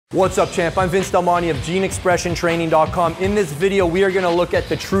What's up, champ? I'm Vince Monte of GeneExpressionTraining.com. In this video, we are going to look at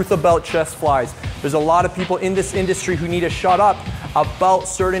the truth about chest flies. There's a lot of people in this industry who need to shut up about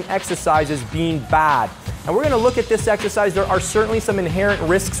certain exercises being bad. And we're going to look at this exercise. There are certainly some inherent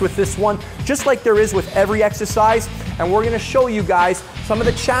risks with this one, just like there is with every exercise. And we're going to show you guys some of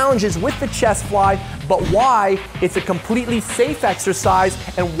the challenges with the chest fly, but why it's a completely safe exercise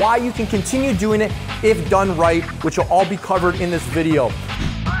and why you can continue doing it if done right, which will all be covered in this video.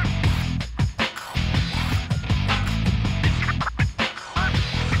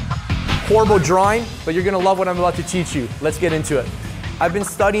 Horrible drawing, but you're gonna love what I'm about to teach you. Let's get into it. I've been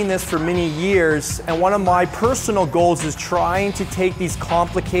studying this for many years, and one of my personal goals is trying to take these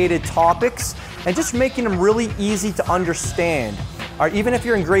complicated topics and just making them really easy to understand. Even if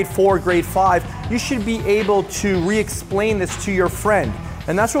you're in grade 4, grade 5, you should be able to re-explain this to your friend.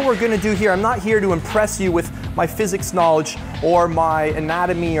 And that's what we're gonna do here. I'm not here to impress you with my physics knowledge or my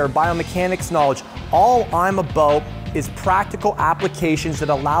anatomy or biomechanics knowledge. All I'm about is practical applications that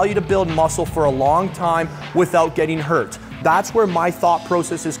allow you to build muscle for a long time without getting hurt. That's where my thought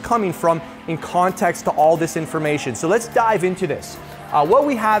process is coming from in context to all this information. So let's dive into this. What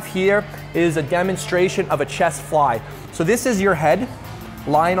we have here is a demonstration of a chest fly. So this is your head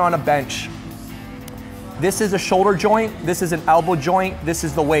lying on a bench. This is a shoulder joint, this is an elbow joint, this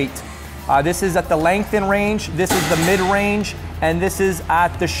is the weight. This is at the lengthen range, this is the mid range, and this is at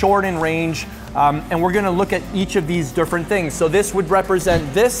the shorten range. And we're gonna look at each of these different things. So this would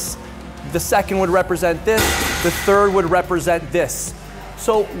represent this, the second would represent this, the third would represent this.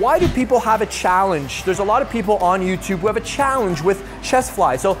 So why do people have a challenge? There's a lot of people on YouTube who have a challenge with chest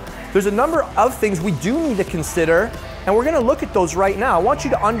fly. So there's a number of things we do need to consider, and we're gonna look at those right now. I want you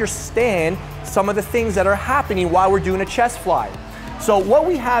to understand some of the things that are happening while we're doing a chest fly. So what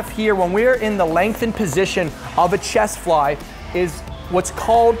we have here when we're in the lengthened position of a chest fly is what's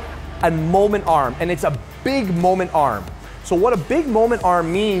called a moment arm, and it's a big moment arm. So what a big moment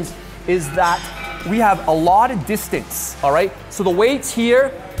arm means is that we have a lot of distance, all right? So the weight's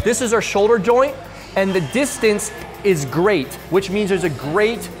here, this is our shoulder joint, and the distance is great, which means there's a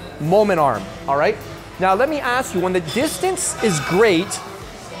great moment arm, all right? Now let me ask you, when the distance is great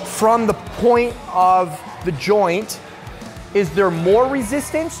from the point of the joint, is there more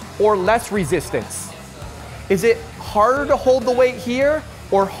resistance or less resistance? Is it harder to hold the weight here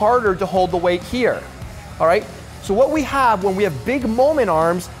or harder to hold the weight here? All right, so what we have when we have big moment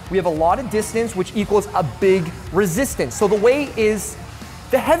arms, we have a lot of distance, which equals a big resistance. So the weight is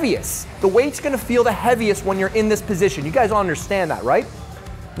the heaviest. The weight's gonna feel the heaviest when you're in this position. You guys all understand that, right?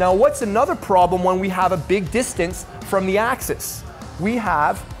 Now, what's another problem when we have a big distance from the axis? We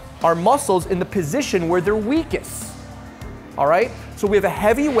have our muscles in the position where they're weakest. All right, so we have a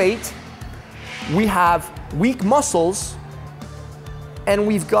heavy weight, we have weak muscles, and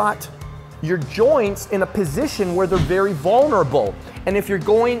we've got your joints in a position where they're very vulnerable. And if you're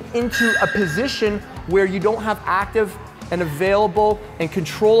going into a position where you don't have active and available and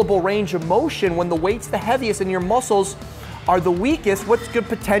controllable range of motion, when the weight's the heaviest and your muscles are the weakest, what's going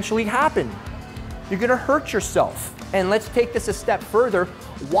to potentially happen? You're going to hurt yourself. And let's take this a step further.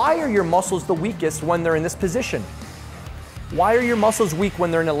 Why are your muscles the weakest when they're in this position? Why are your muscles weak when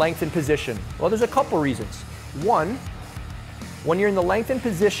they're in a lengthened position? Well, there's a couple reasons. One, when you're in the lengthened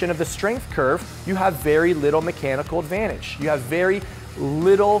position of the strength curve, you have very little mechanical advantage. You have very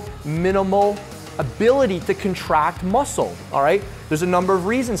little minimal ability to contract muscle, all right? There's a number of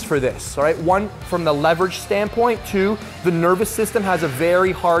reasons for this, all right? One, from the leverage standpoint. Two, the nervous system has a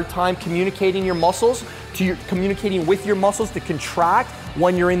very hard time communicating communicating with your muscles to contract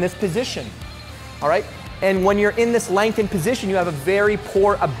when you're in this position, all right? And when you're in this lengthened position, you have a very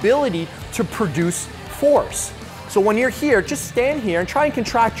poor ability to produce force. So when you're here, just stand here and try and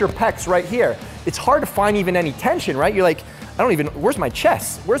contract your pecs right here. It's hard to find even any tension, right? You're like, where's my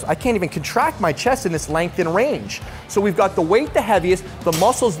chest? I can't even contract my chest in this lengthened range. So we've got the weight the heaviest, the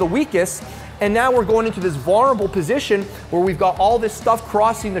muscles the weakest, and now we're going into this vulnerable position where we've got all this stuff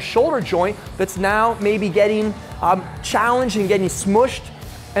crossing the shoulder joint that's now maybe getting challenged and getting smushed.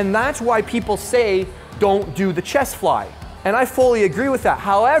 And that's why people say, don't do the chest fly. And I fully agree with that.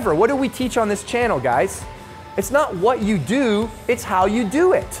 However, what do we teach on this channel, guys? It's not what you do, it's how you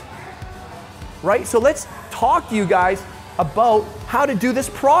do it, right? So let's talk to you guys about how to do this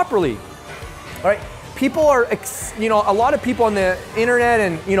properly, all right? People are, a lot of people on the internet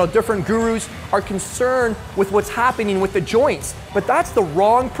and, different gurus are concerned with what's happening with the joints, but that's the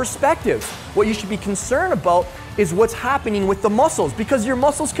wrong perspective. What you should be concerned about is what's happening with the muscles, because your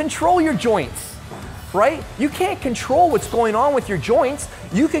muscles control your joints. Right? You can't control what's going on with your joints.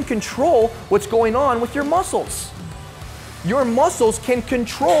 You can control what's going on with your muscles. Your muscles can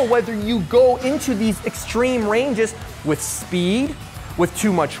control whether you go into these extreme ranges with speed, with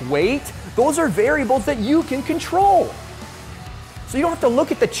too much weight. Those are variables that you can control. So you don't have to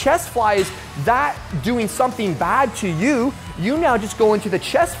look at the chest fly as that doing something bad to you. You now just go into the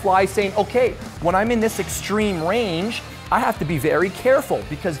chest fly saying, okay, when I'm in this extreme range, I have to be very careful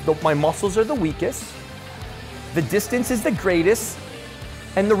because my muscles are the weakest, the distance is the greatest,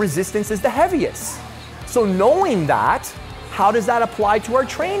 and the resistance is the heaviest. So knowing that, how does that apply to our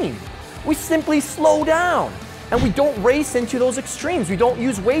training? We simply slow down and we don't race into those extremes. We don't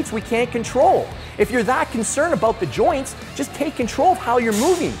use weights we can't control. If you're that concerned about the joints, just take control of how you're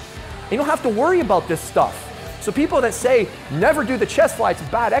moving. You don't have to worry about this stuff. So people that say, never do the chest fly, it's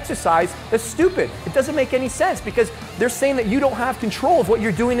a bad exercise, that's stupid. It doesn't make any sense because they're saying that you don't have control of what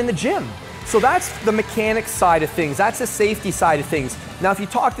you're doing in the gym. So that's the mechanics side of things. That's the safety side of things. Now, if you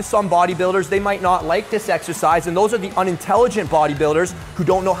talk to some bodybuilders, they might not like this exercise, and those are the unintelligent bodybuilders who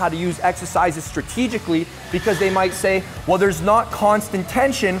don't know how to use exercises strategically because they might say, well, there's not constant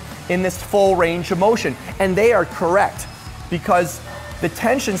tension in this full range of motion. And they are correct because the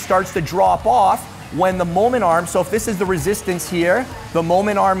tension starts to drop off when the moment arm, so if this is the resistance here, the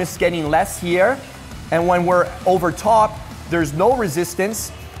moment arm is getting less here, and when we're over top, there's no resistance,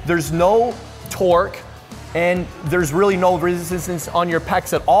 there's no torque, and there's really no resistance on your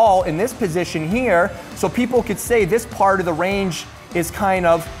pecs at all in this position here. So people could say this part of the range is kind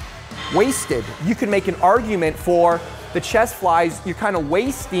of wasted. You can make an argument for the chest flies, you're kind of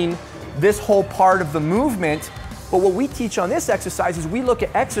wasting this whole part of the movement. But what we teach on this exercise is we look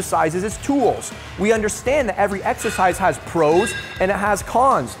at exercises as tools. We understand that every exercise has pros and it has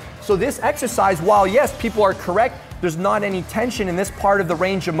cons. So this exercise, while yes, people are correct, there's not any tension in this part of the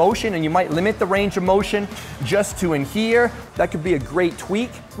range of motion, and you might limit the range of motion just to in here. That could be a great tweak.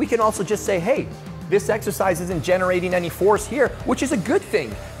 We can also just say, hey, this exercise isn't generating any force here, which is a good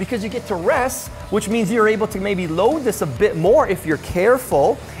thing because you get to rest, which means you're able to maybe load this a bit more if you're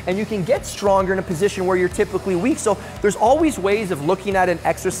careful, and you can get stronger in a position where you're typically weak. So there's always ways of looking at an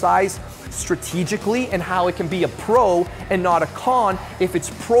exercise strategically and how it can be a pro and not a con if it's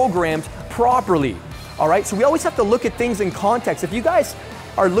programmed properly. All right, so we always have to look at things in context. If you guys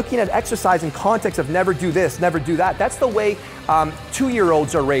are looking at exercise in context of never do this, never do that, that's the way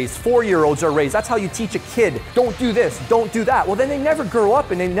 2-year-olds are raised, 4-year-olds are raised. That's how you teach a kid, don't do this, don't do that. Well, then they never grow up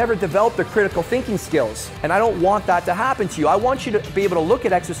and they never develop their critical thinking skills. And I don't want that to happen to you. I want you to be able to look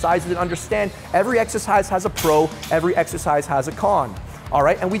at exercises and understand every exercise has a pro, every exercise has a con. All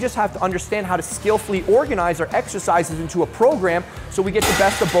right, and we just have to understand how to skillfully organize our exercises into a program so we get the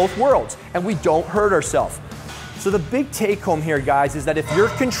best of both worlds and we don't hurt ourselves. So the big take home here, guys, is that if you're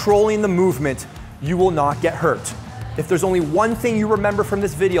controlling the movement, you will not get hurt. If there's only one thing you remember from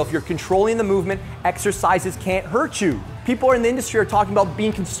this video, if you're controlling the movement, exercises can't hurt you. People in the industry are talking about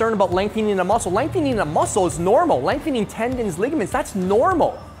being concerned about lengthening a muscle. Lengthening a muscle is normal. Lengthening tendons, ligaments, that's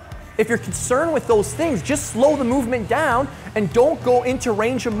normal. If you're concerned with those things, just slow the movement down and don't go into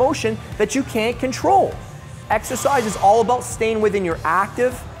range of motion that you can't control. Exercise is all about staying within your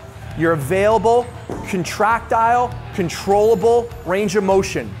active, your available, contractile, controllable range of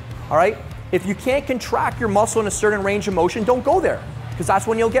motion. All right? If you can't contract your muscle in a certain range of motion, don't go there because that's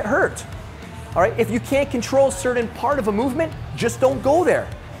when you'll get hurt. All right? If you can't control a certain part of a movement, just don't go there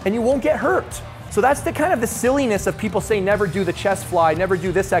and you won't get hurt. So that's the kind of the silliness of people saying never do the chest fly, never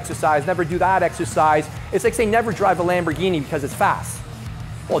do this exercise, never do that exercise. It's like saying never drive a Lamborghini because it's fast.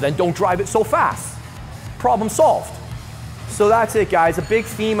 Well, then don't drive it so fast. Problem solved. So that's it, guys. A big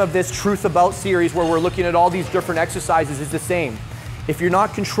theme of this Truth About series where we're looking at all these different exercises is the same. If you're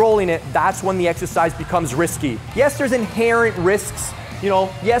not controlling it, that's when the exercise becomes risky. Yes, there's inherent risks. You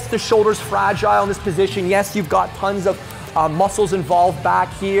know, yes, the shoulder's fragile in this position. Yes, you've got tons of muscles involved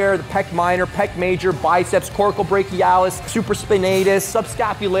back here, the pec minor, pec major, biceps, coracobrachialis, supraspinatus,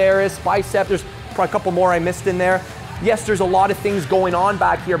 subscapularis, bicep. There's probably a couple more I missed in there. Yes, there's a lot of things going on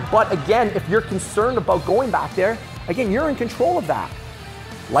back here, but again, if you're concerned about going back there, again, you're in control of that.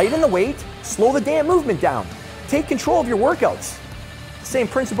 Lighten the weight, slow the damn movement down. Take control of your workouts. Same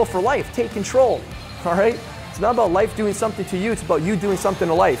principle for life, take control, all right? It's not about life doing something to you, it's about you doing something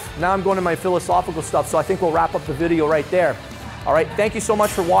to life. Now I'm going to my philosophical stuff, so I think we'll wrap up the video right there. All right, thank you so much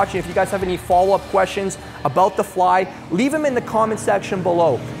for watching. If you guys have any follow-up questions about the fly, leave them in the comment section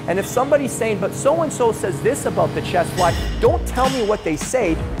below. And if somebody's saying, but so-and-so says this about the chest fly, don't tell me what they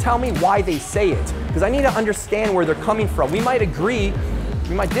say, tell me why they say it. Because I need to understand where they're coming from. We might agree,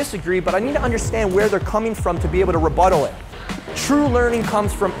 we might disagree, but I need to understand where they're coming from to be able to rebuttal it. True learning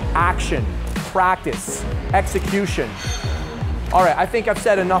comes from action, practice, execution. All right, I think I've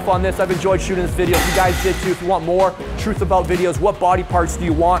said enough on this. I've enjoyed shooting this video. If you guys did too, if you want more truth about videos, what body parts do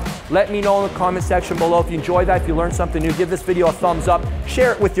you want? Let me know in the comment section below. If you enjoyed that, if you learned something new, give this video a thumbs up.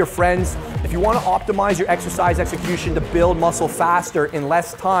 Share it with your friends. If you want to optimize your exercise execution to build muscle faster in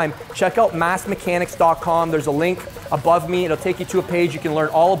less time, check out massmechanics.com. There's a link above me. It'll take you to a page. You can learn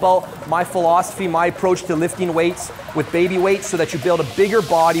all about my philosophy, my approach to lifting weights with baby weights so that you build a bigger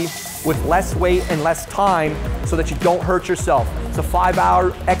body with less weight and less time so that you don't hurt yourself. It's a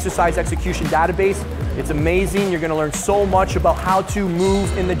 5-hour exercise execution database. It's amazing. You're going to learn so much about how to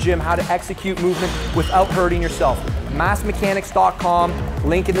move in the gym, how to execute movement without hurting yourself. Massmechanics.com,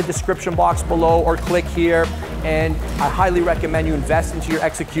 link in the description box below, or click here. And I highly recommend you invest into your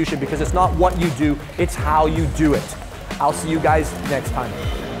execution because it's not what you do, it's how you do it. I'll see you guys next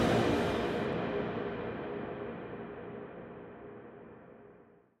time.